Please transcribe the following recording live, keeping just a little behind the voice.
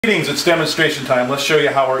Greetings, it's demonstration time. Let's show you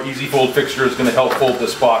how our easy fold fixture is going to help fold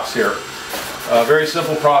this box here. Very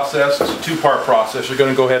simple process. It's a two-part process. You're going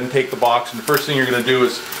to go ahead and take the box, and the first thing you're going to do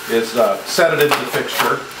is set it into the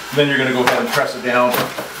fixture. Then you're going to go ahead and press it down,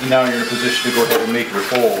 and now you're in a position to go ahead and make your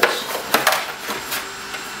folds.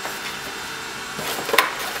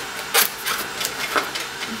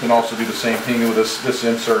 You can also do the same thing with this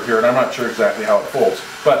insert here, and I'm not sure exactly how it folds.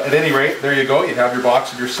 But at any rate, there you go. You have your box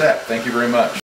and you're set. Thank you very much.